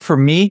For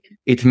me,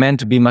 it meant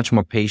to be much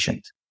more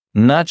patient,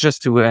 not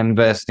just to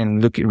invest in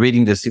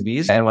reading the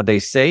CVs and what they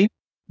say,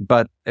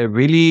 but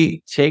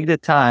really take the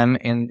time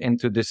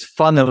into this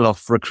funnel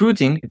of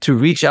recruiting to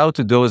reach out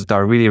to those that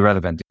are really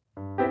relevant.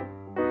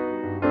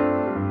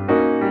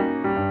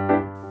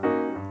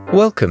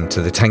 Welcome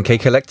to the 10K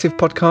Collective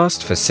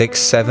podcast for 6,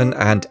 7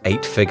 and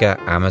 8-figure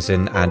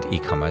Amazon and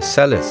e-commerce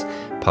sellers,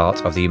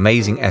 part of the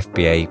amazing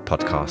FBA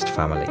podcast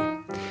family.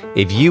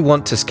 If you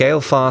want to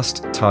scale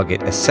fast,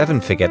 target a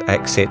 7-figure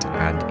exit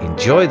and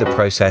enjoy the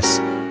process,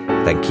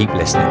 then keep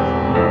listening.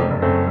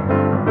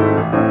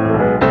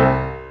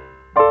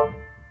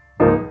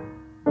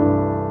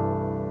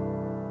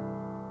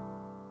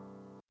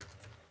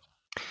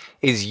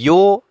 Is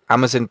your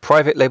Amazon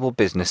private label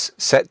business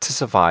set to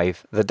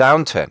survive the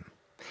downturn?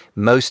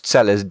 Most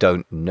sellers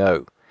don't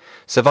know.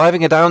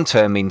 Surviving a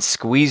downturn means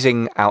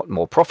squeezing out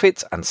more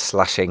profits and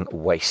slashing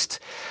waste.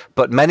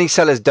 But many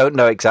sellers don't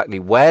know exactly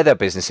where their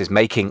business is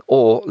making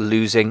or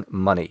losing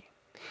money.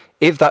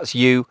 If that's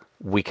you,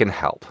 we can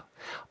help.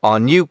 Our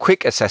new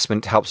quick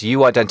assessment helps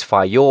you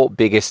identify your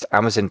biggest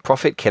Amazon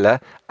profit killer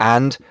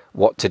and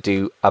what to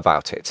do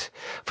about it.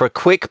 For a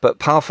quick but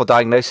powerful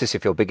diagnosis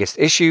of your biggest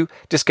issue,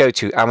 just go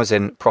to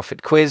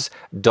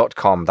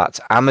AmazonProfitQuiz.com. That's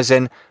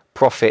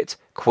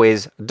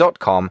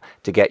AmazonProfitQuiz.com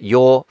to get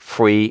your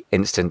free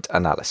instant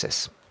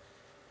analysis.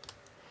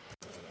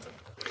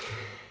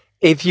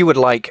 If you would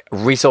like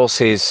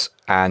resources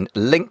and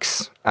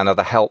links and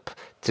other help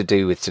to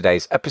do with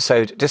today's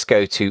episode, just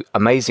go to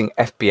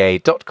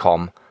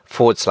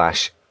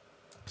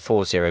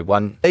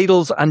amazingfba.com/401.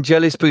 Ladles and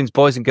jelly spoons,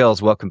 boys and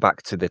girls, welcome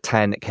back to the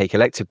 10K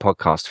Collective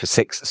podcast for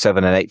 6,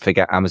 7 and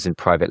 8-figure Amazon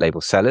private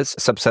label sellers,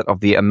 a subset of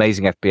the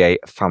Amazing FBA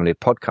family of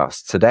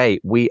podcasts. Today,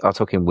 we are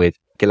talking with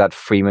Gilad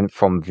Freeman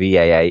from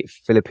VAA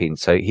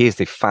Philippines. So he is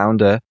the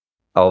founder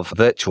of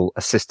Virtual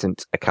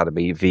Assistant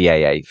Academy,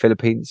 VAA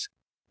Philippines,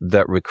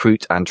 that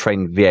recruit and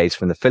train VAs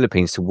from the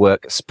Philippines to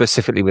work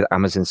specifically with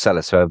Amazon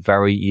sellers. So a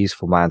very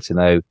useful man to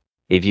know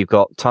if you've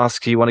got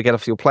tasks you want to get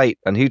off your plate,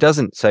 and who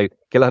doesn't? So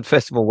Gilad,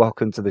 first of all,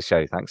 welcome to the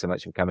show. Thanks so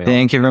much for coming on.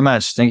 Thank you very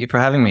much. Thank you for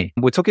having me.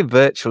 We're talking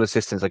virtual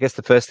assistants. I guess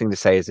the first thing to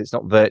say is it's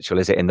not virtual,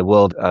 is it, in the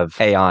world of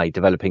AI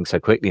developing so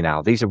quickly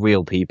now? These are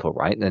real people,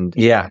 right? And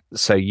yeah.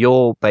 So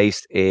you're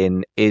based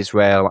in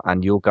Israel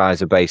and your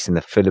guys are based in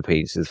the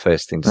Philippines is the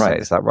first thing to say.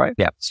 Is that right?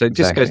 Yeah. So it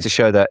just goes to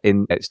show that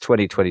it's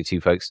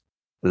 2022, folks.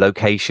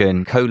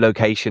 Location,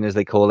 co-location, as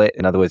they call it.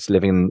 In other words,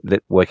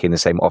 working in the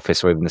same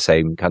office or even the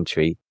same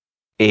country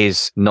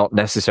is not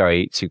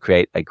necessary to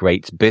create a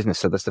great business.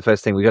 So that's the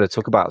first thing we've got to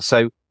talk about.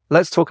 So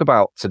let's talk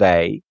about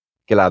today,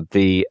 Gilad,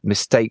 the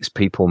mistakes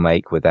people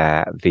make with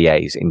their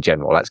VAs in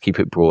general. Let's keep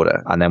it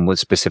broader. And then we'll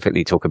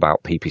specifically talk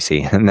about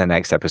PPC in the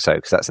next episode,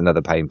 because that's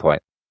another pain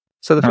point.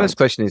 So the first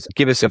question is,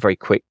 give us a very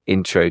quick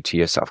intro to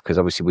yourself, because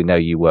obviously we know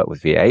you work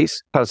with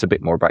VAs. Tell us a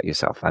bit more about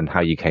yourself and how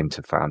you came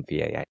to found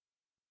VAA.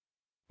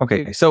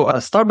 Okay, so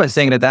I'll start by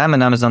saying that I'm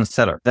an Amazon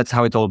seller. That's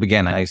how it all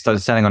began. I started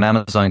selling on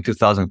Amazon in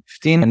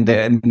 2015, and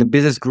the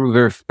business grew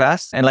very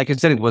fast. And like I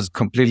said, it was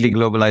completely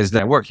globalized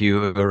network.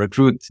 You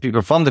recruit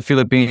people from the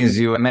Philippines,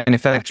 you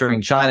manufacture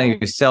in China,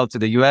 you sell to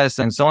the US,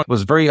 and so on. It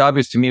was very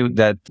obvious to me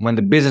that when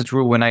the business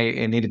grew, when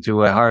I needed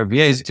to hire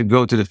VAs, to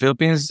go to the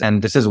Philippines.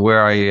 And this is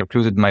where I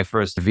recruited my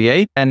first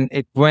VA. And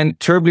it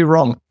went terribly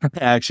wrong,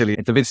 actually.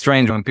 It's a bit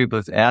strange when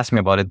people ask me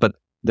about it, but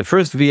the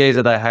first VAs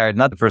that I hired,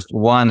 not the first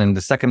one and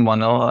the second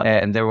one,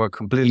 and there were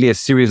completely a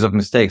series of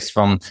mistakes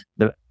from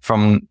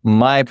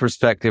my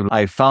perspective.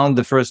 I found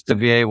the first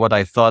VA what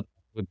I thought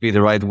would be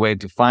the right way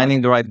to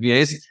finding the right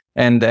VAs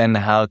and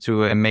how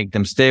to make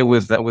them stay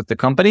with the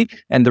company.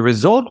 And the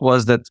result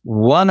was that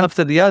one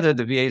after the other,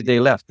 the VAs,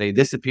 they left, they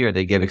disappeared,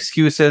 they gave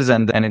excuses,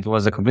 and it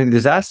was a complete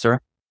disaster.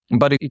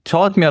 But it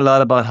taught me a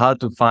lot about how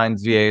to find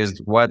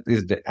VAs, what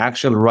is the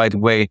actual right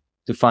way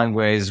to find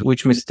ways,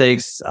 which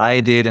mistakes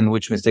I did and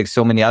which mistakes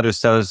so many other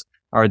sellers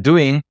are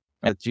doing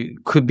that you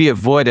could be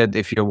avoided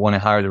if you want to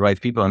hire the right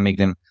people and make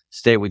them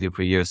stay with you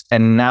for years.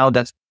 And now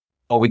that's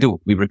all we do.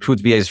 We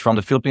recruit VAs from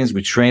the Philippines.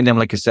 We train them,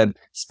 like I said,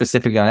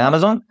 specifically on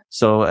Amazon,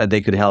 so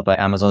they could help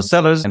Amazon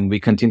sellers, and we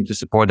continue to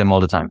support them all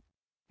the time.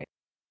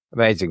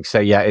 Amazing. So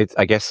yeah,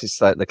 I guess it's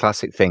like the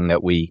classic thing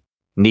that we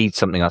need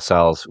something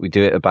ourselves, we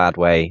do it a bad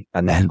way,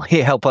 and then we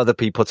help other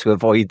people to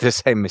avoid the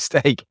same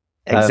mistake.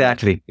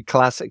 Exactly.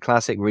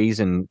 Classic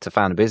reason to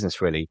found a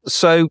business, really.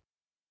 So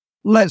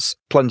let's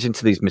plunge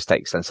into these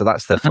mistakes then. So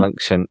that's the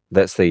function,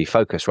 that's the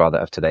focus rather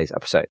of today's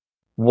episode.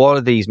 What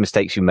are these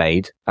mistakes you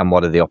made and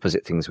what are the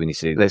opposite things we need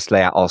to do? Let's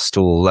lay out our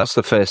stool. That's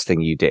the first thing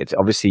you did.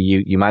 Obviously,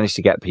 you managed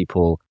to get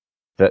people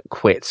that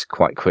quit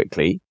quite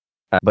quickly.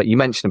 But you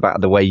mentioned about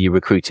the way you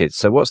recruited.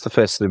 So what's the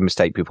first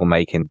mistake people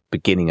make in the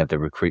beginning of the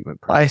recruitment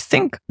process? I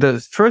think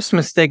the first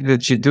mistake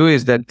that you do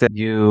is that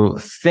you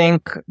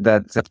think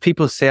that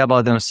people say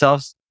about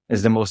themselves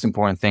is the most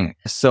important thing.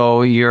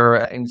 So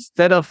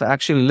instead of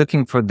actually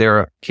looking for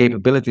their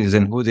capabilities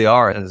and who they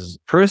are as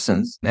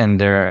persons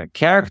and their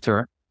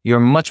character,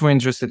 you're much more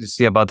interested to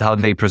see about how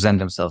they present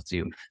themselves to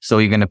you. So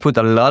you're going to put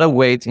a lot of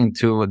weight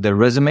into the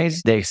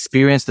resumes, the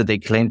experience that they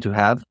claim to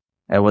have,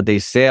 what they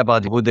say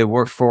about who they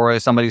work for.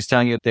 Somebody's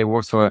telling you they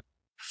worked for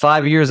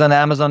 5 years on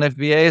Amazon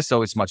FBA,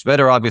 so it's much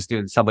better, obviously,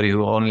 than somebody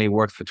who only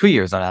worked for 2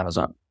 years on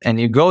Amazon. And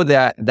you go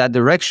that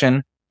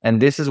direction,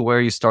 and this is where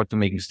you start to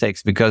make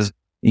mistakes because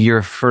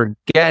you're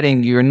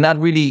not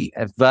really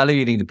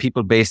evaluating the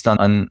people based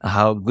on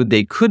how good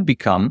they could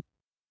become,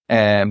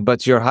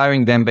 but you're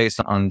hiring them based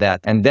on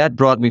that. And that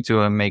brought me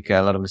to make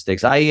a lot of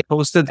mistakes. I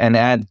posted an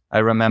ad, I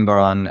remember,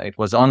 it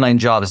was Online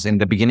Jobs in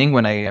the beginning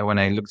when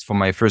I looked for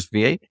my first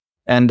VA,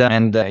 and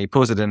I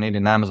posted an ad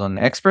in Amazon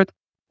Expert.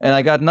 And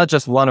I got not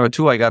just one or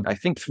two, I got, I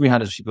think,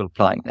 300 people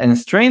applying. And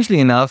strangely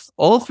enough,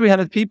 all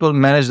 300 people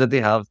managed that they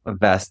have a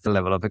vast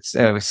level of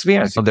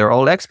experience. So they're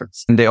all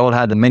experts. And they all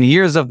had many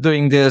years of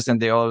doing this,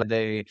 and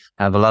they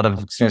have a lot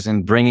of experience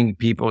in bringing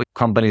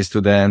companies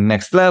to the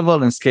next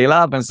level and scale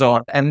up and so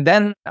on. And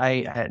then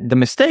the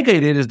mistake I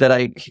did is that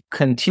I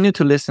continued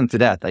to listen to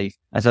that. I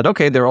said,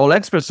 okay, they're all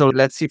experts. So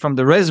let's see from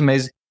the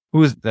resumes,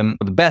 who's the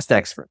best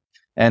expert.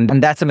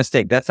 And that's a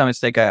mistake. That's a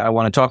mistake I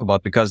want to talk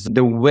about, because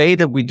the way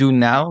that we do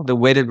now, the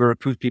way that we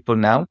recruit people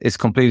now is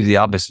completely the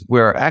opposite.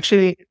 We're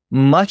actually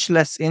much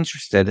less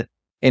interested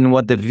in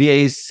what the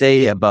VAs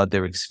say about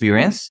their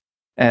experience.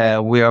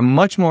 We are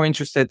much more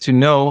interested to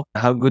know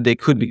how good they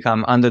could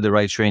become under the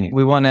right training.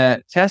 We want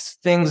to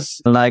test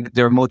things like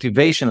their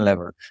motivation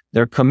level,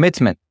 their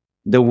commitment,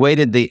 the way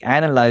that they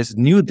analyze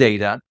new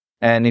data,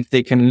 and if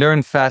they can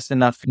learn fast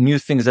enough new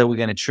things that we're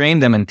going to train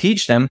them and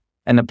teach them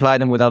and apply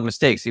them without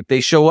mistakes. If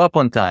they show up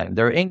on time,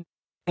 their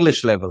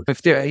English level,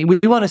 we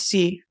want to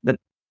see that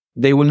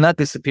they will not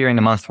disappear in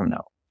a month from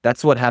now.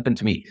 That's what happened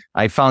to me.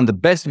 I found the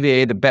best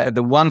VA,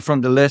 the one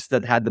from the list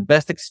that had the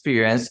best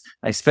experience.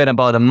 I spent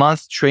about a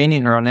month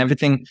training her on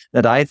everything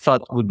that I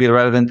thought would be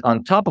relevant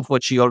on top of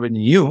what she already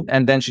knew.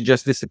 And then she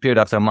just disappeared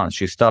after a month.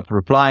 She stopped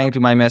replying to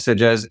my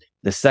messages.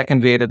 The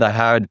second VA that I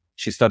hired,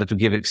 she started to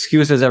give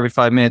excuses every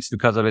 5 minutes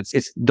because of it.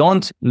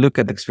 Don't look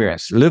at the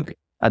experience. Look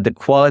at the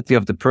quality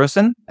of the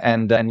person,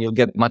 and then you'll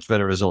get much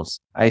better results.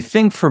 I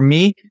think for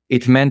me,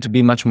 it meant to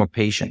be much more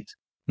patient,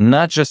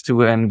 not just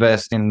to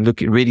invest in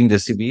reading the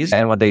CVs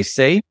and what they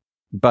say,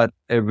 but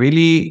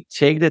really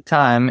take the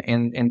time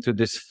into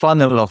this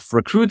funnel of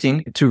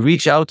recruiting to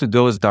reach out to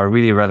those that are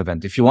really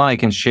relevant. If you want, I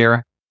can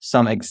share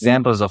some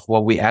examples of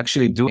what we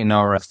actually do in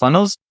our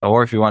funnels,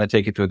 or if you want to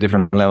take it to a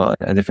different level,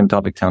 a different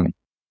topic, tell me.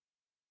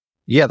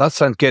 Yeah, that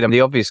sounds good. And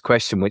the obvious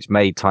question, which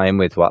may tie in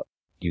with what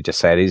you just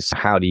said, is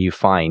how do you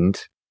find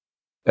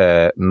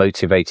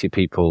motivated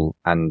people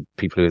and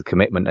people with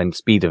commitment and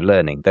speed of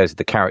learning? Those are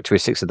the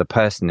characteristics of the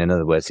person, in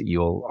other words, that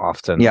you're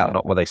after.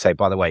 Not what they say.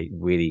 By the way,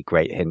 really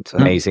great hint,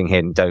 amazing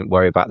hint. Don't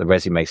worry about the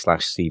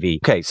resume/CV.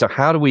 Okay, so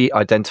how do we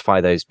identify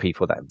those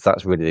people then?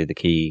 That's really the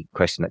key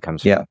question that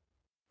comes. Yeah.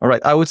 All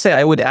right. I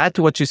would add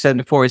to what you said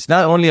before. It's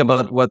not only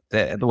about what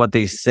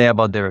they say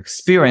about their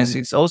experience.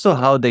 It's also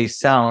how they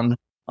sound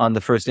on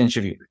the first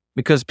interview,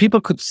 because people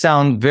could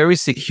sound very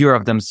secure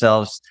of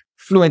themselves,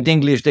 fluent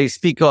English, they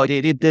speak, they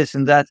did this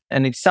and that.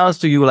 And it sounds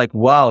to you like,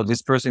 wow,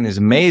 this person is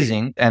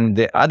amazing. And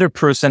the other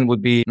person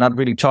would be not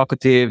really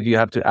talkative. You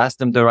have to ask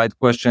them the right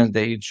questions.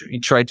 You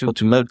try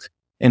to milk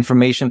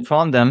information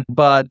from them.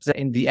 But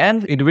in the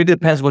end, it really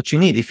depends what you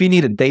need. If you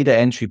need a data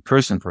entry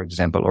person, for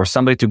example, or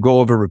somebody to go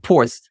over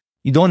reports,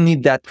 you don't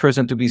need that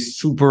person to be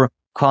super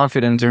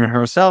confident in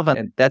herself.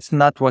 And that's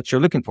not what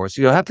you're looking for.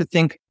 So you have to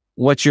think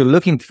what you're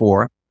looking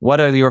for. What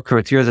are your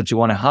criteria that you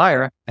want to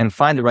hire, and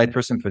find the right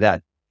person for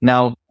that.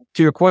 Now,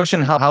 to your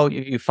question, how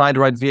you find the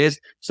right VAs.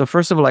 So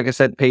first of all, like I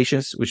said,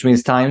 patience, which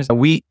means time.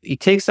 It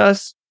takes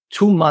us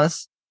 2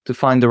 months to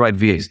find the right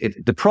VAs.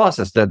 The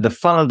process, the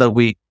funnel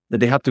that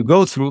they have to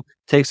go through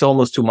takes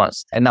almost 2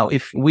 months. And now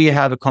if we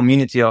have a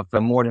community of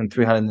more than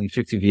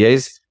 350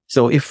 VAs,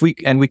 so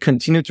we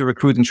continue to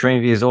recruit and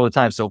train VAs all the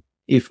time. So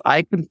if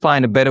I could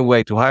find a better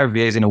way to hire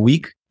VAs in a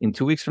week, in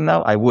 2 weeks from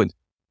now, I would.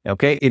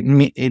 Okay.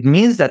 It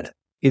means that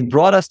it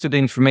brought us to the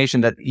information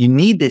that you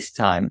need this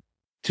time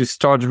to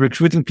start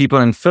recruiting people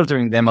and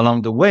filtering them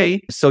along the way,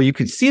 so you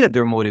could see that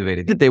they're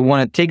motivated, that they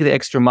want to take the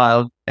extra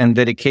mile and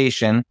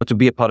dedication to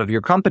be a part of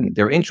your company.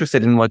 They're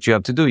interested in what you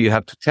have to do. You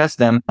have to test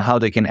them, how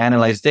they can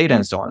analyze data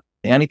and so on.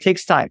 And it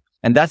takes time.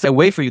 And that's a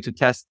way for you to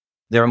test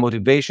their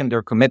motivation,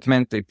 their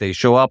commitment, if they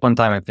show up on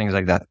time and things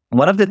like that.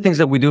 One of the things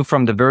that we do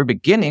from the very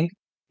beginning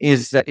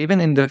is that even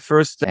in the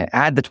first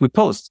ad that we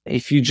post,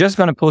 if you're just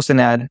going to post an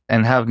ad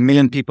and have 1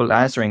 million people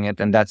answering it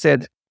and that's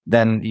it,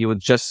 then you would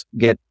just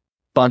get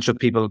bunch of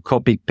people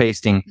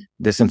copy-pasting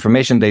this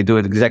information. They do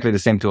it exactly the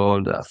same to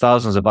all the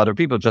thousands of other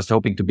people, just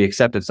hoping to be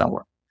accepted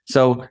somewhere.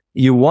 So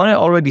you want to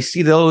already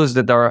see those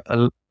that are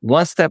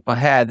one step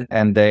ahead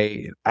and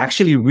they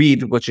actually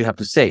read what you have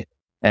to say.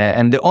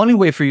 And the only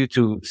way for you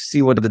to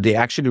see whether they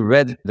actually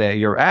read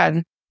your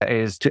ad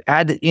is to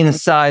add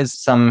inside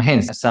some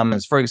hints.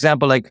 For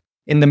example, like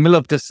in the middle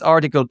of this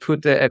article,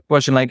 put a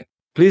question like,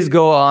 please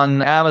go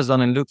on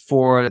Amazon and look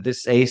for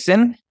this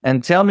ASIN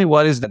and tell me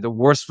what is the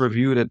worst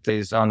review that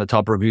is on the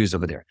top reviews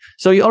over there.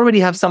 So you already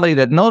have somebody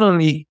that not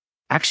only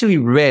actually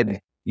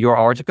read your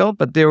article,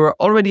 but they were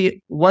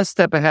already one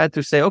step ahead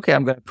to say, okay,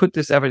 I'm going to put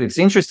this effort. It's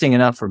interesting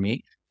enough for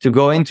me to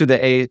go into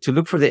to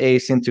look for the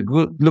ASIN,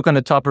 to look on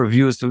the top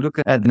reviews, to look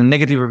at the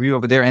negative review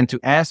over there and to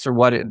answer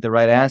what the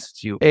right answer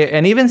to you,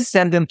 and even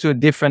send them to a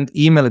different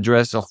email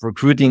address of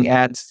recruiting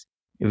at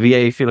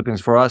VA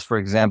Philippines for us, for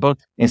example,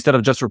 instead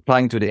of just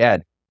replying to the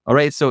ad. All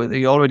right. So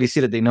you already see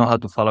that they know how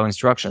to follow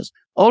instructions.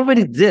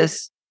 Already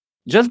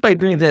just by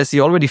doing this,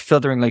 you're already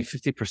filtering like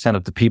 50%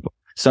 of the people.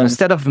 So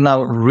instead of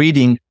now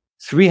reading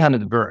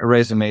 300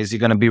 resumes, you're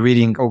going to be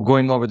reading or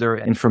going over their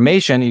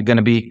information. You're going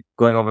to be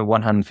going over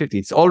 150.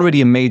 It's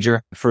already a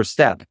major first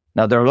step.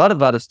 Now, there are a lot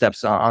of other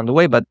steps on the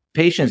way, but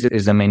patience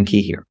is the main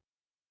key here.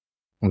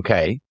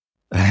 Okay.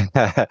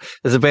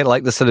 There's a bit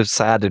like the sort of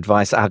sad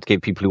advice I have to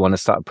give people who want to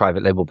start a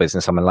private label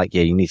business. I'm like,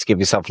 you need to give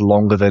yourself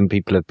longer than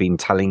people have been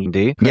telling you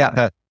to do.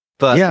 Yeah.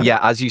 But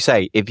as you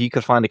say, if you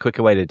could find a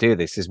quicker way to do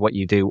this, is what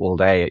you do all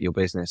day at your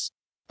business,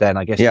 then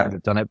I guess you would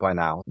have done it by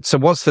now. So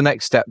what's the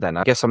next step then?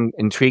 I guess I'm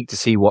intrigued to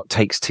see what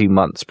takes 2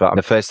 months, but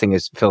the first thing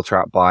is filter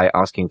out by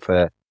asking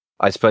for,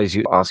 I suppose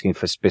you're asking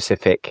for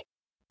specific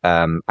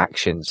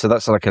actions. So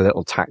that's like a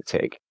little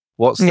tactic.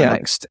 What's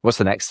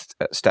the next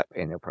step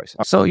in your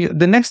process? So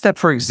the next step,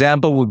 for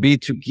example, would be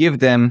to give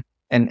them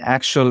an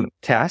actual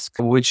task,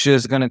 which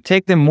is going to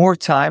take them more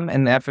time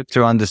and effort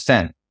to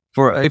understand.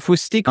 If we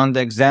stick on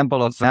the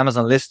example of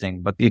Amazon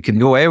listing, but you can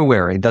go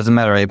everywhere. It doesn't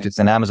matter if it's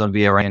an Amazon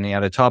VA or any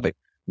other topic.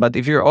 But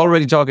if we're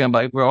already talking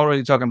about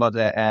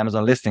the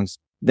Amazon listings,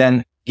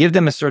 then give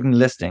them a certain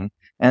listing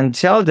and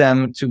tell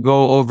them to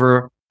go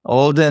over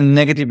all the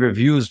negative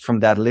reviews from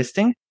that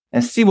listing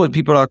and see what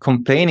people are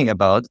complaining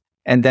about.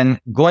 And then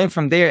going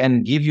from there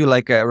and give you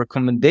like a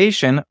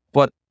recommendation,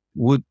 what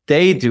would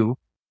they do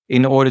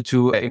in order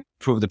to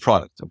improve the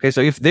product? Okay. So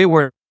if they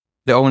were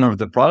the owner of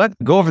the product,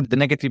 go over the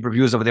negative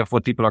reviews over there of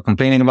what people are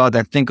complaining about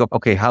and think of,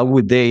 okay, how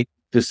would they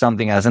do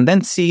something else? And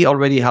then see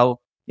already how,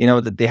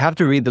 that they have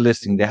to read the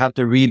listing. They have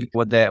to read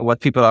what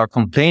people are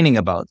complaining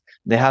about.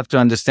 They have to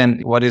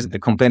understand what is the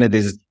complaint that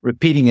is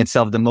repeating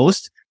itself the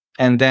most,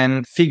 and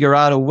then figure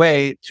out a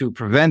way to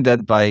prevent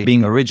that by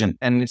being original.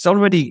 And it's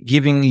already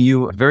giving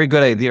you a very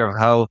good idea of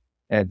how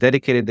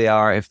dedicated they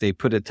are if they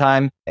put the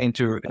time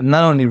into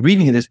not only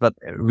reading this, but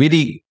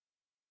really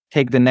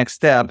take the next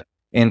step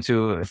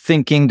into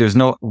thinking. There's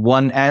no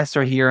one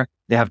answer here.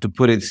 They have to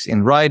put it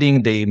in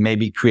writing. They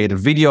maybe create a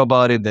video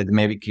about it, that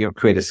maybe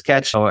create a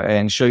sketch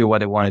and show you what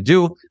they want to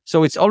do.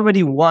 So it's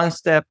already one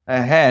step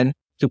ahead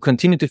to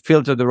continue to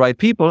filter the right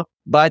people,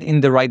 but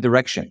in the right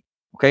direction.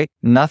 Okay.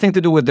 Nothing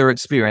to do with their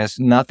experience,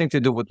 nothing to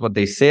do with what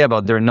they say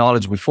about their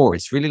knowledge before.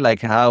 It's really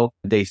like how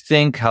they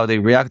think, how they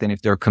react, and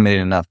if they're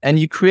committed enough. And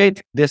you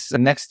create this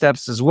next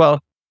steps as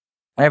well.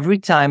 Every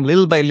time,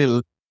 little by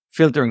little,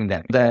 filtering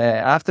them.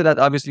 After that,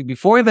 obviously,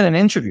 before even an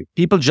interview,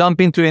 people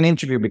jump into an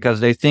interview because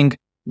they think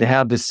they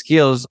have the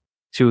skills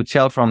to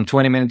tell from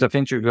 20 minutes of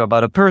interview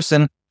about a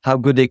person how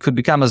good they could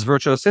become as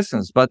virtual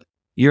assistants. But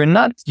you're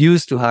not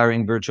used to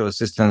hiring virtual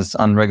assistants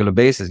on a regular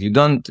basis. You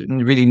don't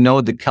really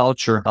know the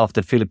culture of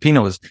the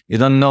Filipinos. You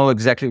don't know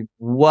exactly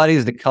what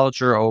is the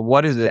culture or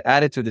what is the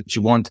attitude that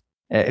you want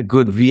a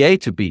good VA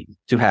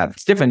to have.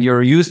 It's different.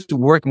 You're used to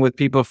working with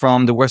people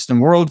from the Western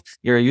world.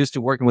 You're used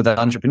to working with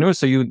entrepreneurs.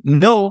 So you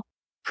know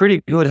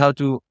pretty good how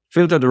to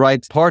filter the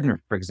right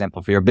partner, for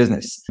example, for your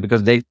business,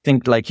 because they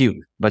think like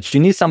you. But you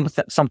need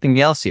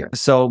something else here.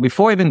 So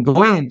before even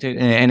going into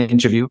an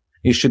interview,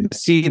 you should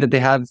see that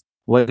they have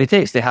what it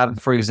takes. They have,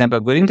 for example,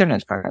 a good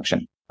internet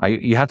connection.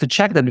 You have to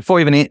check that before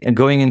even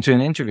going into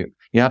an interview.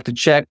 You have to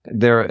check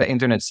their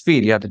internet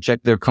speed. You have to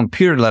check their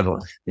computer level.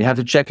 You have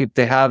to check if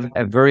they have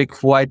a very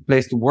quiet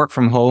place to work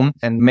from home,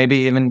 and maybe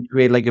even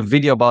create like a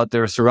video about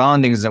their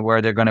surroundings and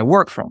where they're going to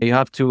work from. You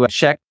have to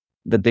check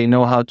that they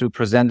know how to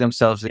present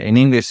themselves in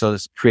English. So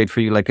let's create for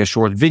you like a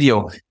short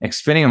video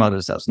explaining about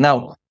themselves.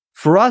 Now,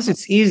 for us,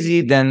 it's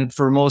easy than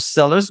for most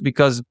sellers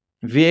because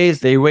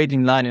VAs, they wait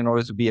in line in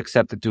order to be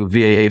accepted to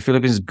VA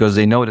Philippines because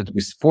they know that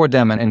we support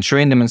them and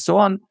train them and so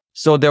on.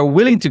 So they're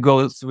willing to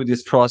go through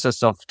this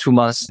process of 2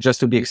 months just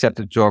to be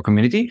accepted to our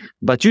community.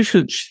 But you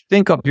should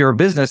think of your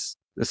business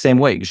the same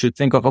way. You should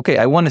think of, okay,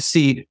 I want to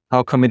see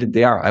how committed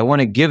they are. I want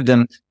to give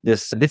them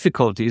these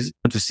difficulties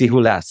to see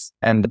who lasts.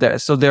 And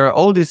so there are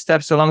all these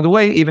steps along the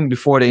way, even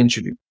before the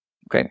interview.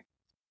 Okay.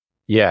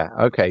 Yeah.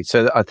 Okay.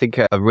 So I think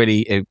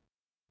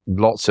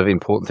lots of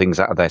important things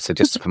out of there. So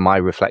just for my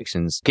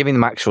reflections, giving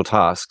them actual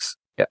tasks,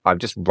 I'm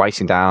just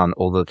writing down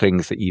all the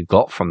things that you've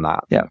got from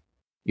that. Yeah.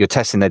 You're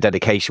testing their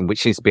dedication,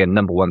 which seems to be a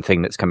number one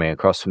thing that's coming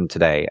across from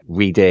today.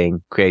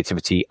 Reading,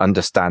 creativity,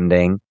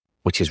 understanding,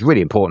 which is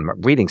really important.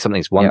 Reading something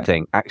is one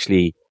thing.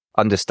 Actually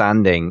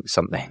understanding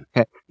something,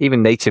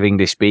 even native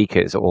English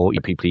speakers or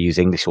people who use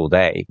English all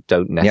day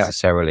don't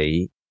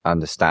necessarily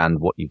understand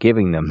what you're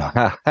giving them.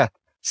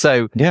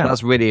 So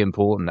that's really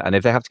important. And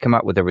if they have to come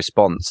up with a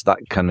response, that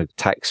kind of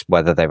texts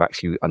whether they've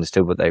actually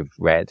understood what they've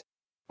read.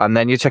 And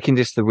then you're checking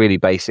just the really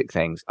basic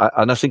things.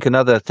 And I think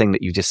another thing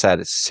that you just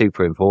said is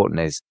super important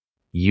is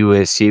you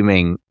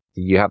assuming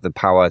you have the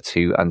power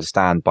to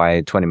understand by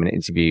a 20-minute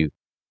interview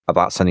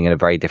about something in a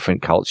very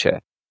different culture.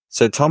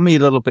 So tell me a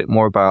little bit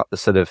more about the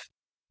sort of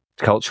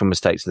cultural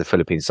mistakes of the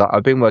Philippines. So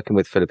I've been working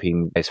with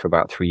Filipinos for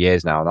about 3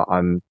 years now, and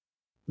I'm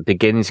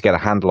beginning to get a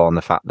handle on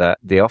the fact that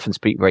they often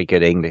speak very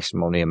good English,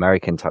 more the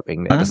American type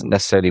English. That doesn't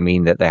necessarily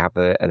mean that they have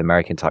an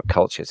American type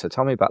culture. So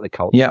tell me about the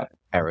culture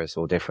errors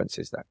or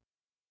differences there.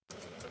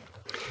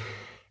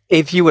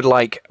 If you would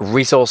like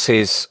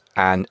resources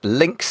and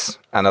links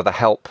and other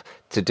help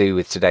to do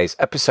with today's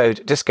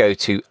episode, just go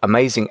to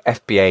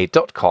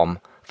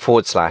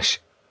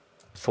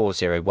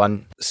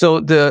amazingfba.com/401. So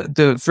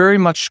the very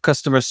much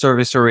customer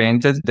service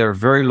oriented, they're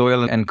very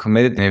loyal and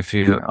committed. And if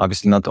you,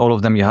 obviously not all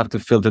of them, you have to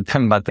filter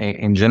them, but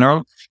in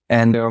general,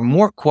 and they're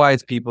more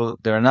quiet people.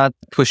 They're not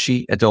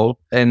pushy at all,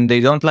 and they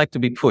don't like to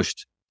be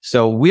pushed.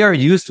 So we are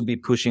used to be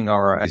pushing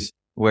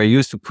we're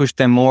used to push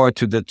them more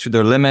to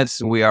their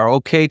limits. We are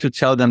okay to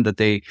tell them that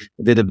they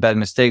did a bad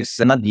mistakes,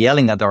 and not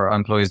yelling at our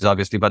employees,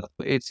 obviously, but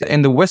it's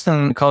in the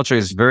Western culture,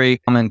 it's very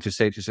common to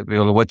say to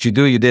people, what you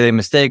do, you did a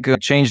mistake,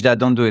 change that,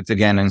 don't do it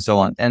again, and so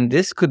on. And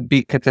this could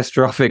be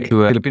catastrophic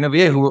to a Filipino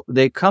VA who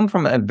they come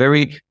from a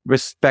very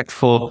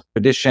respectful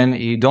tradition.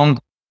 You don't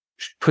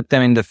put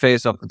them in the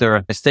face of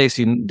their mistakes.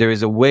 There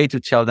is a way to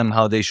tell them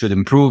how they should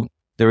improve.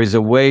 There is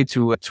a way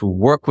to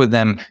work with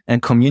them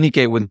and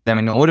communicate with them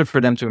in order for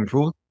them to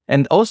improve.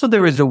 And also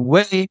there is a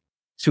way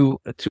to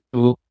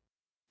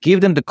give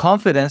them the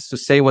confidence to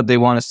say what they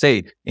want to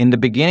say. In the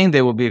beginning,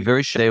 they will be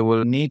very shy. They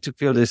will need to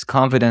feel this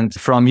confidence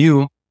from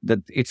you that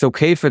it's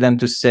okay for them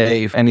to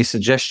say any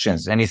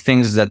suggestions, any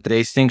things that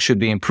they think should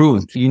be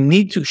improved. You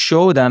need to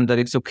show them that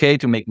it's okay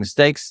to make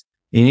mistakes.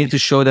 You need to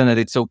show them that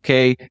it's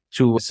okay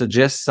to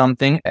suggest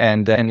something.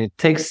 And it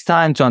takes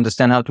time to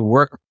understand how to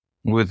work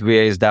with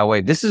VAs that way.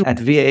 This is at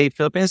VA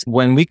Philippines.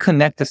 When we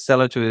connect the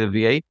seller to the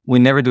VA, we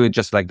never do it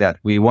just like that.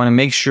 We want to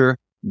make sure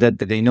that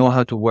they know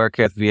how to work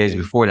at VAs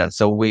before that.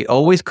 So we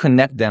always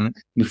connect them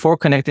before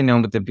connecting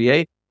them with the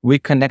VA. We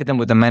connect them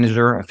with a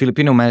manager, a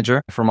Filipino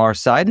manager from our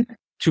side,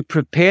 to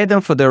prepare them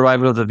for the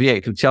arrival of the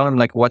VA, to tell them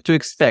like what to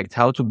expect,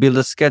 how to build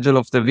a schedule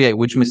of the VA,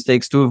 which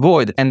mistakes to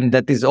avoid. And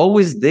that is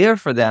always there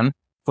for them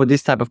for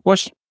this type of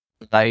question.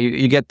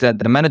 You get that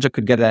the manager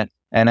could get an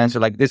answer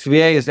like, this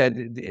VA is that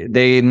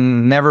they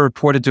never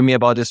reported to me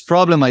about this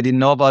problem. I didn't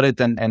know about it.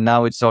 And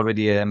now it's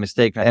already a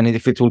mistake. And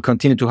if it will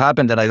continue to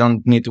happen, then I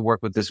don't need to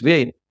work with this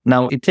VA.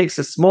 Now it takes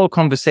a small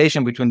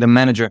conversation between the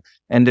manager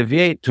and the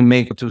VA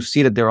to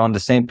see that they're on the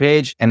same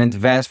page and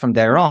advance from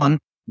there on.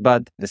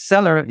 But the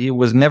seller, he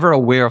was never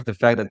aware of the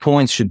fact that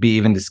points should be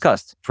even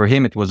discussed. For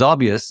him, it was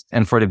obvious.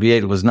 And for the VA,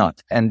 it was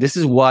not. And this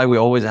is why we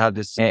always have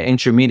this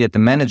intermediate, the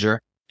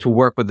manager, to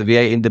work with the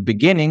VA in the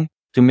beginning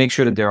to make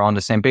sure that they're on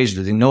the same page,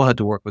 that they know how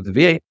to work with the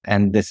VA.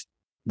 And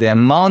the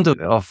amount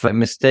of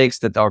mistakes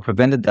that are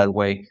prevented that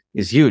way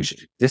is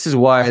huge. This is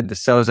why the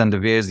sellers and the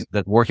VAs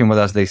that working with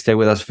us, they stay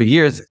with us for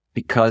years,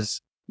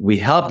 because we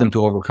help them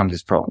to overcome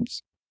these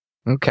problems.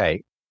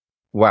 Okay.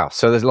 Wow.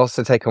 So there's lots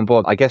to take on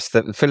board. I guess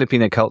the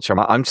Filipino culture,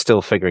 I'm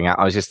still figuring out.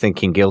 I was just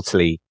thinking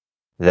guiltily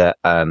that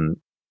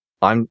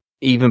I'm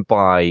even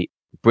by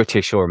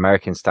British or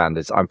American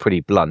standards, I'm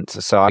pretty blunt.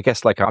 So I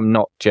guess like I'm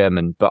not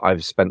German, but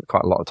I've spent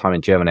quite a lot of time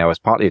in Germany. I was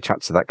partly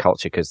attracted to that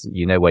culture because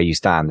you know where you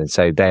stand. And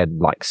so they're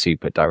like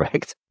super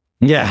direct.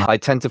 Yeah. I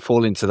tend to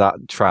fall into that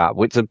trap,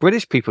 which the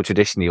British people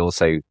traditionally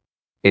also,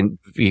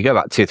 you go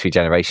back 2 or 3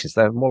 generations,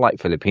 they're more like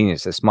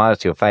Filipinos. They smile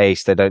to your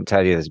face. They don't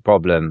tell you there's a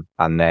problem.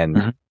 And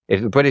then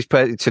if a British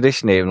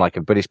traditionally, if like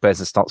a British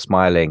person stops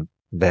smiling,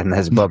 then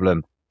there's a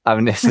problem. I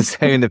mean, it's the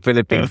same in the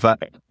Philippines, but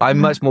I'm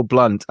much more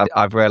blunt.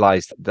 I've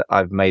realized that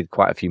I've made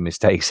quite a few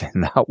mistakes in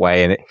that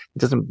way, and it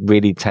doesn't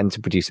really tend to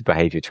produce a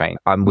behavior train.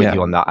 I'm with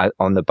you on that,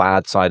 on the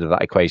bad side of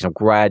that equation. I'm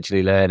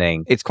gradually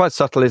learning. It's quite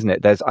subtle, isn't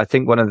it? I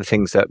think one of the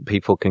things that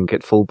people can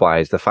get fooled by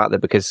is the fact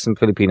that because some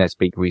Filipinos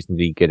speak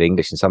reasonably good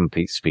English and some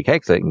people speak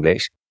excellent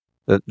English,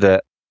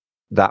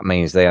 that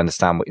means they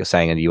understand what you're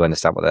saying and you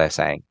understand what they're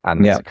saying.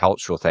 And it's a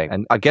cultural thing.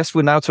 And I guess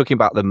we're now talking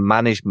about the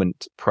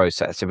management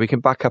process. If we can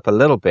back up a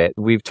little bit,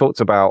 we've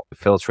talked about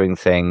filtering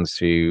things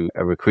through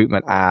a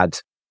recruitment ad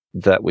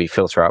that we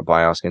filter out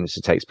by asking them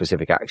to take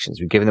specific actions.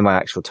 We've given them an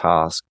actual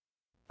task.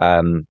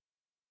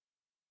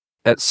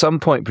 At some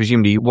point,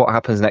 presumably, what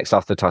happens next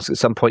after the task? At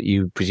some point,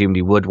 you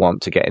presumably would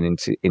want to get an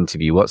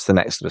interview. What's the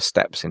next sort of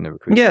steps in the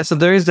recruitment? Yeah, so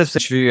there is this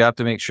issue. You have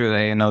to make sure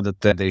they know that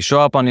they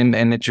show up on an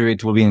interview.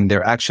 It will be in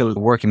their actual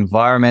work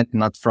environment,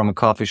 not from a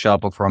coffee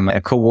shop or from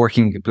a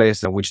co-working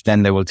place, which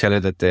then they will tell you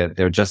that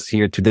they're just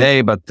here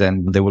today, but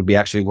then they will be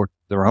actually working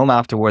their home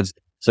afterwards.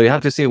 So you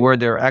have to see where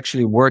they're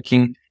actually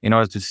working in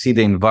order to see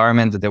the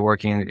environment that they're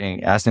working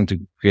in. Ask them to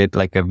create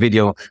like a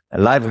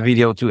live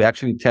video to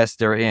actually test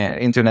their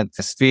internet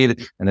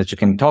speed, and that you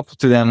can talk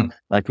to them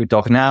like we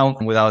talk now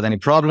without any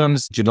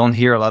problems. You don't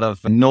hear a lot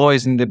of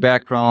noise in the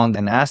background,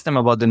 and ask them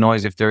about the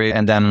noise if there is,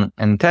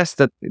 and test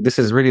that this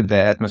is really the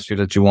atmosphere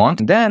that you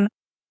want. And then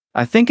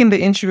I think in the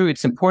interview,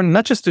 it's important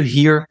not just to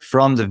hear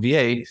from the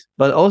VA,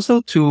 but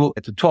also to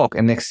talk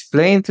and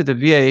explain to the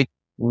VA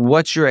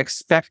what you're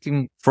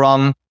expecting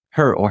from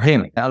her or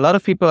him. A lot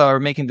of people are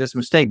making this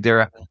mistake.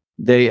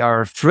 They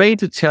are afraid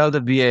to tell the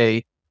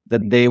VA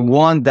that they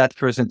want that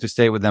person to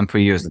stay with them for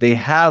years. They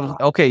have,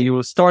 okay, you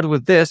will start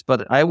with this,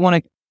 but I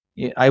want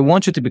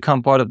you to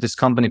become part of this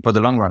company for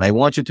the long run. I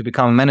want you to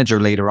become a manager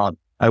later on.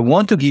 I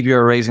want to give you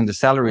a raise in the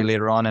salary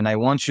later on. And I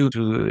want you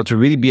to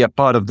really be a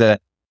part of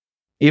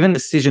even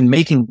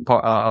decision-making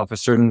part of a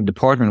certain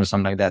department or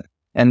something like that.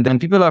 And then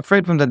people are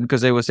afraid from that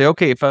because they will say,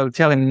 okay, if I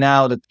tell him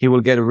now that he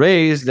will get a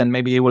raise, then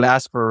maybe he will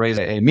ask for a raise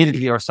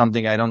immediately or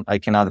something. I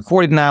cannot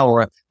afford it now,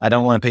 or I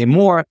don't want to pay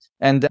more.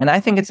 And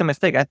I think it's a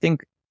mistake. I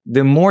think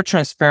the more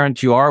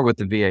transparent you are with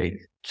the VA,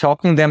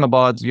 talking to them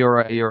about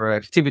your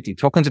activity,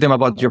 talking to them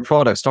about your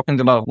products, talking to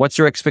them about what's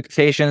your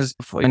expectations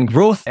and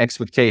growth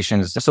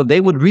expectations. So they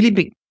would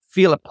really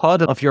feel a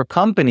part of your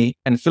company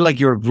and feel like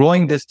you're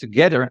growing this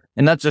together,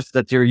 and not just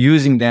that you're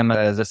using them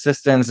as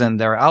assistants and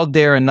they're out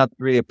there and not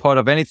really a part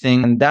of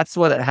anything. And that's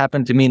what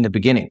happened to me in the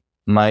beginning.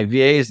 My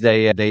VAs,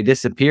 they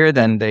disappeared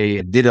and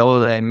they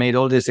made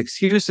all these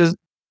excuses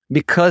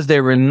because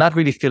they were not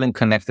really feeling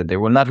connected. They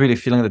were not really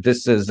feeling that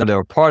they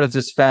were part of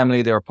this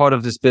family, they were part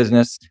of this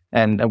business,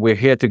 and we're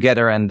here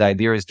together, and the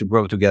idea is to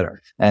grow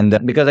together. And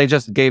because I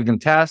just gave them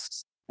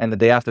tasks, and the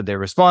day after they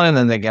responded,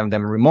 and they gave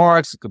them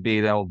remarks. It could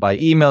be by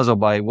emails or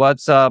by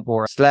WhatsApp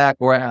or Slack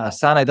or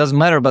Asana. It doesn't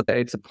matter, but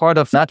it's a part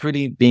of not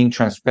really being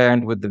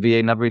transparent with the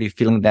VA, not really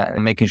feeling that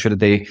and making sure that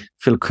they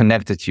feel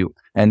connected to you.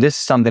 And this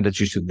is something that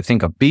you should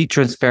think of. Be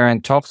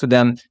transparent, talk to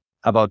them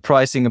about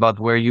pricing, about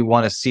where you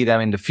want to see them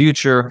in the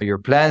future, your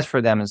plans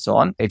for them, and so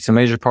on. It's a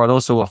major part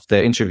also of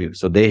the interview.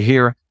 So they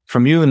hear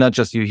from you, not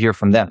just you hear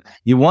from them.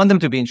 You want them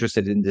to be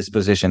interested in this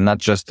position, not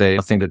just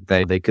think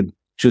that they could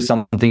choose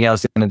something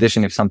else in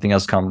addition if something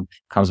else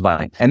comes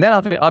by. And then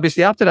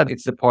obviously after that,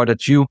 it's the part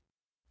that you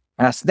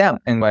ask them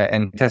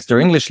and test their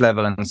English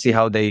level and see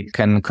how they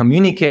can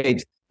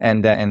communicate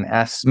and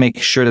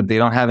make sure that they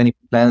don't have any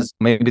plans.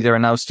 Maybe they're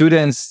now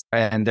students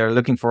and they're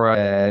looking for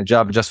a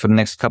job just for the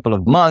next couple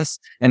of months,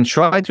 and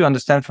try to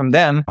understand from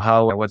them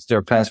what's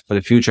their plans for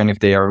the future and if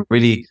they are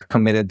really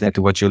committed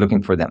to what you're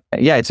looking for them.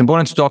 Yeah, it's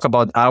important to talk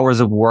about hours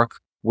of work,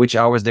 which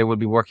hours they will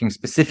be working,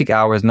 specific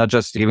hours, not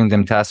just giving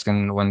them tasks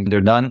and when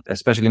they're done,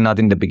 especially not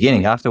in the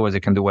beginning. Afterwards, they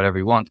can do whatever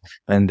you want.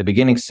 But in the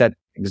beginning, set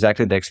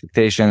exactly the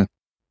expectation,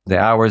 the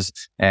hours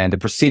and the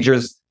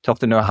procedures. Talk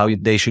to know how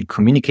they should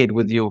communicate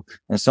with you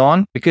and so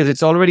on, because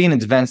it's already an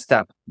advanced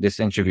step,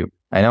 this interview.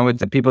 I know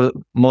that people,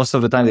 most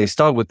of the time they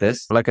start with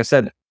this. Like I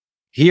said,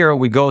 here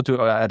we go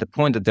to at the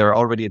point that they're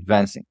already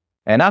advancing.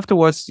 And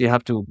afterwards, you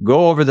have to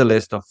go over the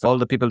list of all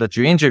the people that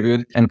you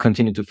interviewed and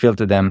continue to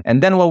filter them.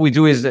 And then what we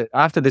do is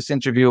after this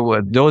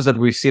interview, those that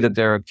we see that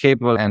they're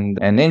capable and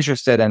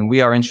interested, and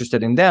we are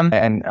interested in them.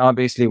 And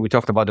obviously we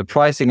talked about the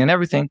pricing and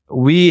everything.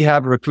 We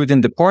have a recruiting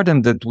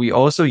department that we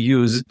also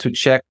use to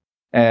check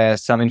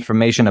some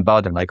information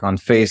about them, like on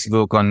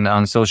Facebook,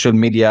 on social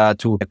media,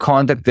 to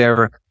contact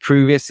their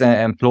previous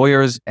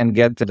employers and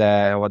get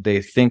what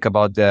they think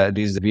about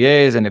these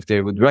VAs and if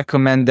they would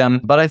recommend them.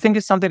 But I think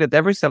it's something that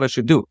every seller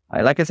should do.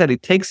 Like I said,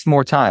 it takes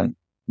more time,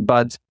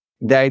 but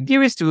the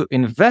idea is to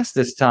invest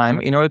this time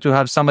in order to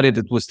have somebody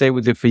that will stay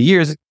with you for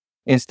years,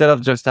 instead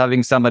of just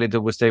having somebody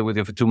that will stay with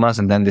you for 2 months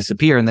and then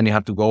disappear, and then you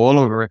have to go all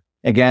over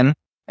again.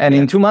 And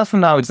in 2 months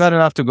from now, it's not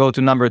enough to go to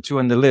number 2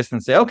 on the list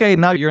and say, okay,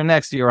 now you're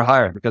next, you're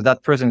hired, because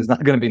that person is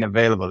not going to be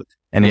available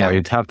anymore.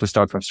 You'd have to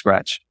start from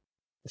scratch.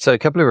 So a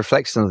couple of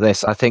reflections on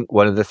this. I think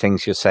one of the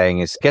things you're saying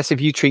is, I guess if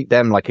you treat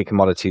them like a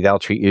commodity, they'll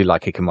treat you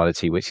like a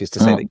commodity, which is to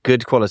say that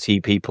good quality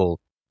people,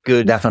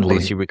 good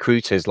quality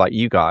recruiters like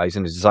you guys,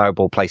 and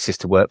desirable places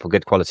to work for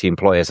good quality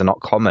employers are not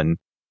common.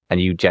 And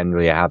you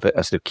generally have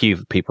a sort of queue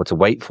of people to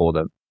wait for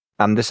them.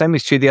 And the same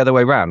is true the other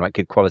way around, right?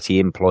 Good quality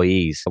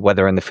employees,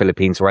 whether in the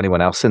Philippines or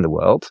anyone else in the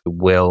world,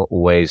 will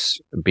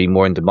always be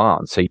more in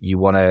demand. So you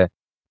want to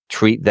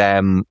treat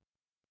them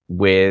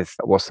with,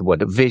 what's the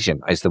word?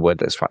 Vision is the word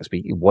that strikes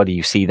me. What do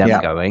you see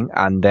them going?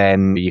 And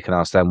then you can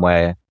ask them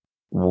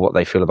what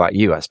they feel about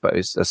you, I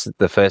suppose. That's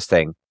the first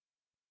thing.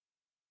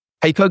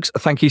 Hey folks,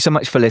 thank you so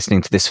much for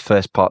listening to this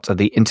first part of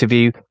the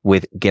interview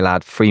with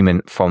Gilad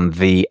Freeman from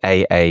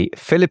VAA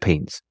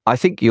Philippines. I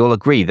think you'll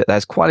agree that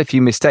there's quite a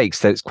few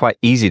mistakes that it's quite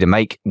easy to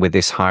make with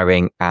this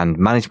hiring and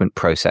management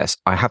process.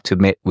 I have to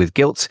admit with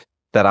guilt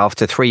that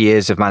after 3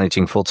 years of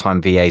managing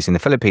full-time VAs in the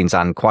Philippines,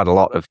 and quite a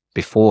lot of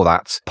before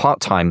that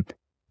part-time,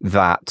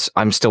 that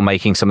I'm still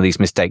making some of these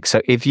mistakes.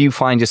 So if you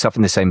find yourself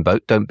in the same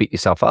boat, don't beat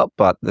yourself up,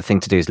 but the thing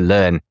to do is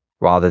learn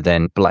rather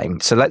than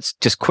blame. So let's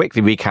just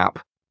quickly recap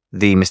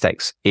the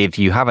mistakes. If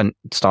you haven't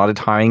started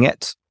hiring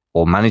yet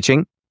or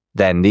managing,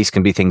 then these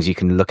can be things you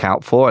can look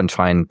out for and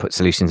try and put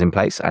solutions in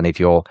place. And if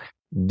you're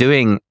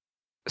doing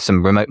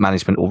some remote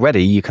management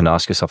already, you can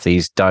ask yourself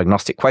these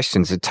diagnostic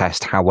questions to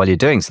test how well you're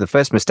doing. So the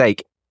first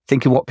mistake,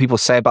 thinking what people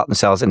say about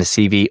themselves in a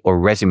CV or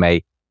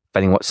resume,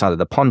 depending what side of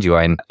the pond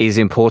you're in, is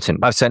important.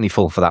 I've certainly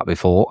fallen for that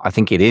before. I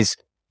think it is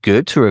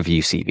good to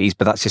review CVs,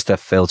 but that's just a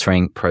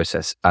filtering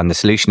process. And the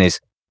solution is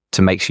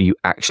to make sure you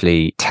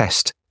actually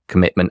test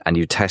commitment and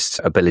you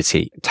test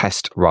ability.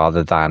 Test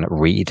rather than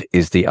read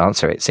is the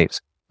answer, it seems.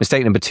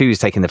 Mistake number 2 is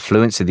taking the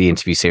fluency of the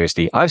interview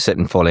seriously. I've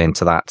certainly fallen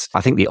into that. I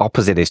think the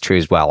opposite is true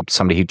as well.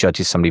 Somebody who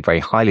judges somebody very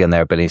highly on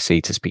their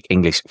ability to speak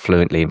English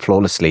fluently and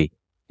flawlessly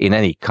in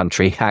any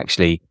country,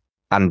 actually.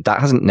 And that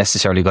hasn't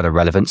necessarily got a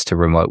relevance to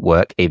remote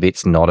work if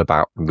it's not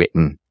about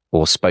written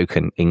or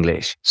spoken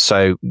English.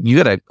 So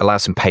you got to allow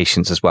some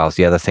patience as well. Is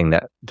the other thing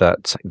that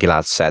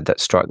Gilad said that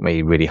struck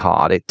me really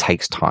hard. It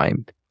takes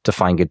time to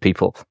find good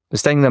people.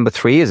 Mistake number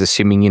 3 is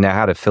assuming you know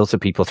how to filter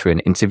people through an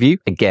interview.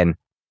 Again,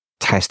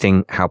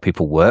 testing how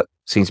people work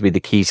seems to be the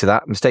key to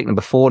that. Mistake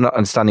number 4, not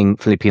understanding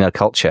Filipino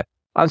culture.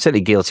 I'm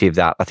certainly guilty of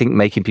that. I think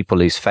making people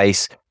lose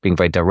face, being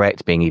very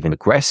direct, being even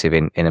aggressive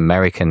in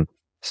American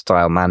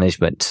style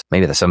management.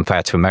 Maybe that's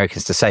unfair to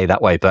Americans to say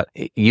that way, but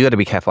you got to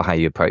be careful how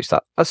you approach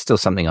that. That's still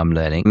something I'm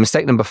learning.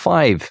 Mistake number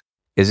 5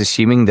 is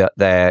assuming that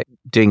they're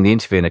doing the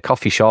interview in a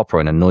coffee shop or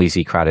in a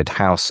noisy, crowded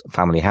house,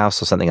 family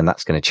house or something, and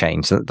that's going to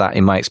change. So that,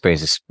 in my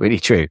experience, is really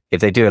true.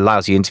 If they do a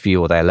lousy interview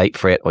or they're late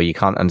for it, or you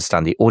can't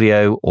understand the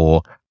audio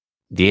or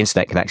the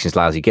internet connection is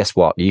lousy, guess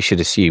what? You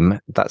should assume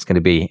that's going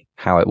to be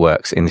how it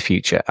works in the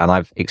future. And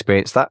I've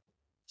experienced that.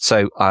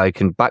 So I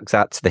can back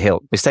that to the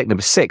hilt. Mistake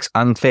number 6,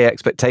 unfair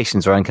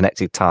expectations or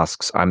unconnected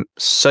tasks. I'm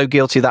so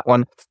guilty of that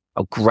one.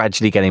 I'm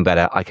gradually getting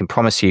better. I can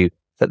promise you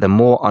that the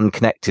more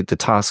unconnected the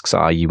tasks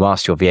are you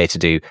ask your VA to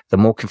do, the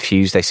more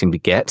confused they seem to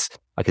get.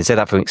 I can say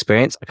that from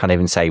experience. I can't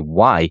even say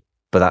why,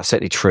 but that's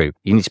certainly true.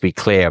 You need to be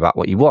clear about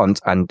what you want.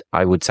 And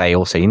I would say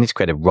also you need to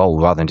create a role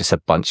rather than just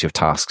a bunch of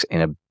tasks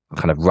in a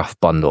kind of rough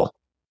bundle.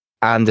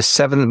 And the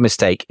 7th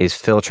mistake is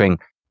filtering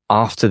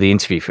after the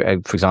interview. For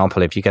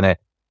example, if you're going to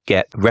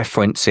get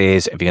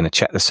references, if you're going to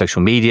check the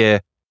social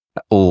media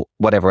or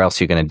whatever else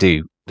you're going to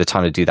do, the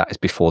time to do that is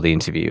before the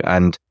interview.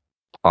 And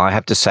I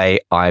have to say,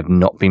 I've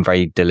not been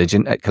very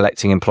diligent at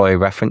collecting employee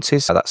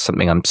references. So that's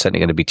something I'm certainly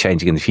going to be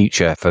changing in the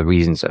future for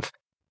reasons of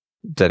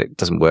that it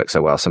doesn't work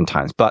so well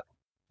sometimes. But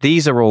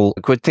these are all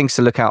good things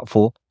to look out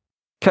for.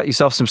 Cut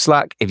yourself some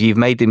slack. If you've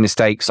made the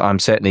mistakes, I'm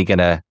certainly going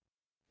to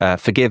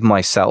forgive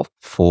myself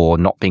for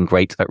not being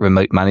great at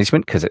remote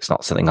management, because it's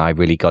not something I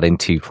really got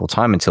into full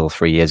time until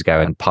 3 years ago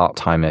and part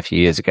time a few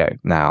years ago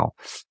now.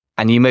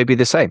 And you may be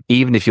the same.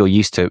 Even if you're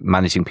used to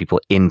managing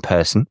people in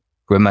person,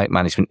 remote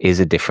management is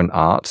a different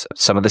art.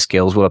 Some of the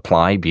skills will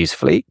apply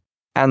beautifully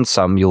and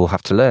some you'll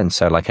have to learn.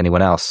 So like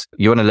anyone else,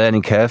 you're on a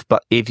learning curve,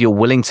 but if you're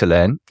willing to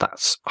learn,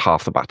 that's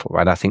half the battle,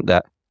 right? I think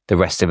that the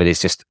rest of it is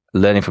just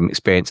learning from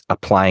experience,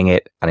 applying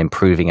it and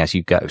improving as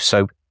you go.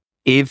 So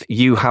if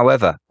you,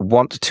 however,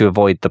 want to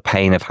avoid the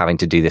pain of having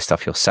to do this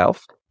stuff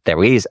yourself,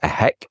 there is a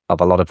heck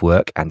of a lot of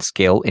work and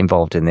skill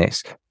involved in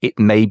this. It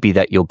may be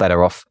that you're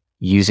better off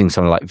using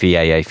someone like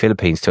VAA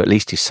Philippines to at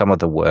least do some of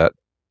the work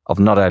of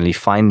not only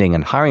finding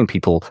and hiring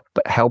people,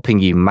 but helping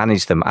you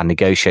manage them and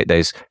negotiate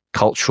those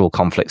cultural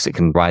conflicts that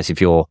can rise if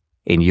you're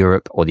in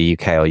Europe or the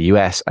UK or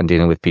US and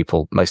dealing with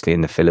people mostly in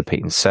the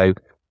Philippines. So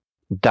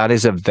that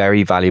is a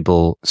very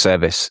valuable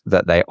service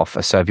that they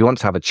offer. So if you want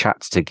to have a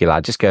chat to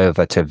Gilad, just go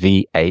over to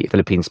VA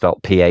Philippines,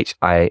 spelled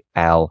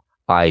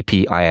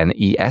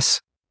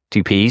PHILIPINES,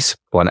 2 P's,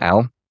 1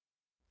 L.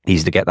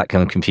 Easy to get that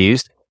kind of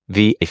confused.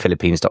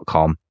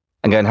 VAPhilippines.com.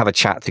 And go and have a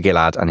chat to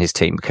Gilad and his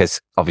team, because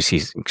obviously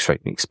he's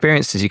extremely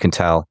experienced, as you can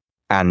tell.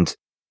 And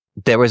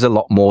there is a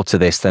lot more to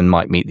this than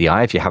might meet the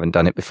eye if you haven't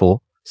done it before.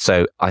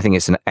 So I think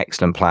it's an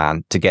excellent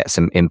plan to get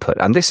some input.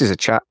 And this is a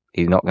chat.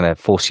 He's not going to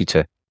force you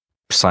to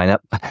sign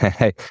up.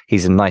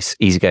 He's a nice,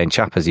 easygoing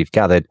chap, as you've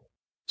gathered.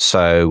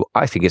 So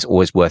I think it's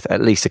always worth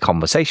at least a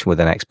conversation with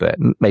an expert,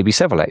 maybe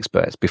several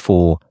experts,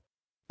 before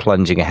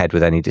plunging ahead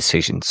with any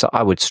decision. So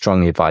I would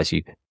strongly advise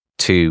you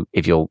to,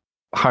 if you're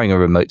hiring a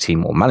remote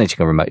team or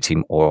managing a remote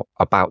team or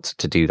about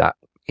to do that,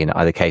 in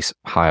either case,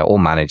 hire or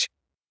manage,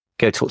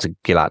 go talk to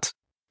Gilad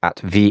at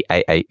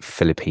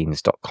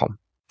VAAphilippines.com.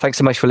 Thanks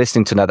so much for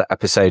listening to another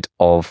episode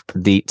of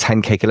the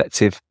 10K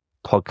Collective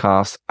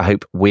podcast. I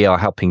hope we are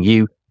helping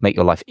you make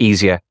your life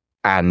easier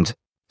and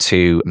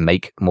to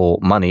make more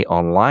money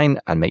online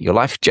and make your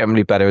life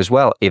generally better as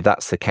well. If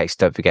that's the case,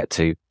 don't forget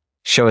to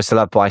show us the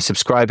love by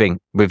subscribing.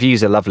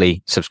 Reviews are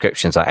lovely.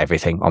 Subscriptions are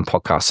everything on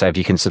podcasts. So if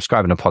you can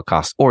subscribe on a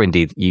podcast or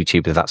indeed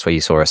YouTube, if that's where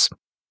you saw us,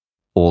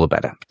 all the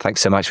better.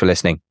 Thanks so much for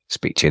listening.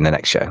 Speak to you in the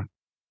next show.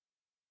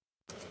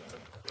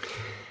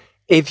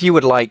 If you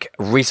would like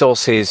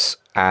resources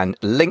and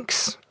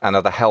links and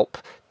other help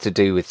to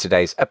do with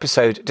today's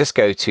episode, just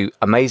go to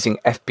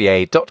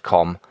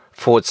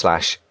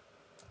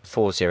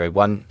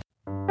amazingfba.com/401.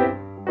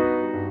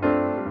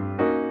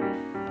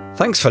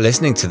 Thanks for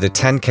listening to the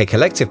 10K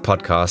Collective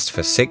podcast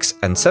for 6-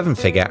 and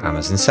 7-figure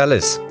Amazon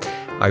sellers.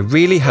 I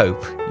really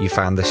hope you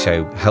found the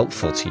show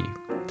helpful to you.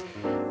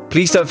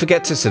 Please don't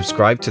forget to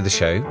subscribe to the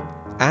show.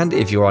 And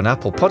if you're on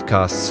Apple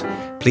Podcasts,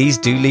 please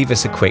do leave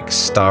us a quick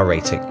star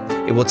rating.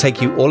 It will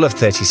take you all of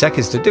 30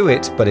 seconds to do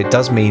it, but it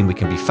does mean we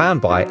can be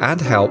found by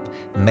and help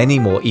many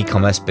more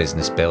e-commerce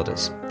business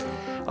builders.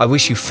 I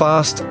wish you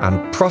fast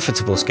and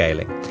profitable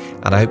scaling,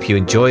 and I hope you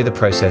enjoy the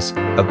process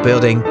of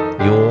building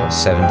your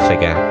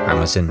 7-figure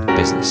Amazon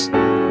business.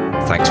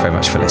 Thanks very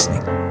much for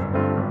listening.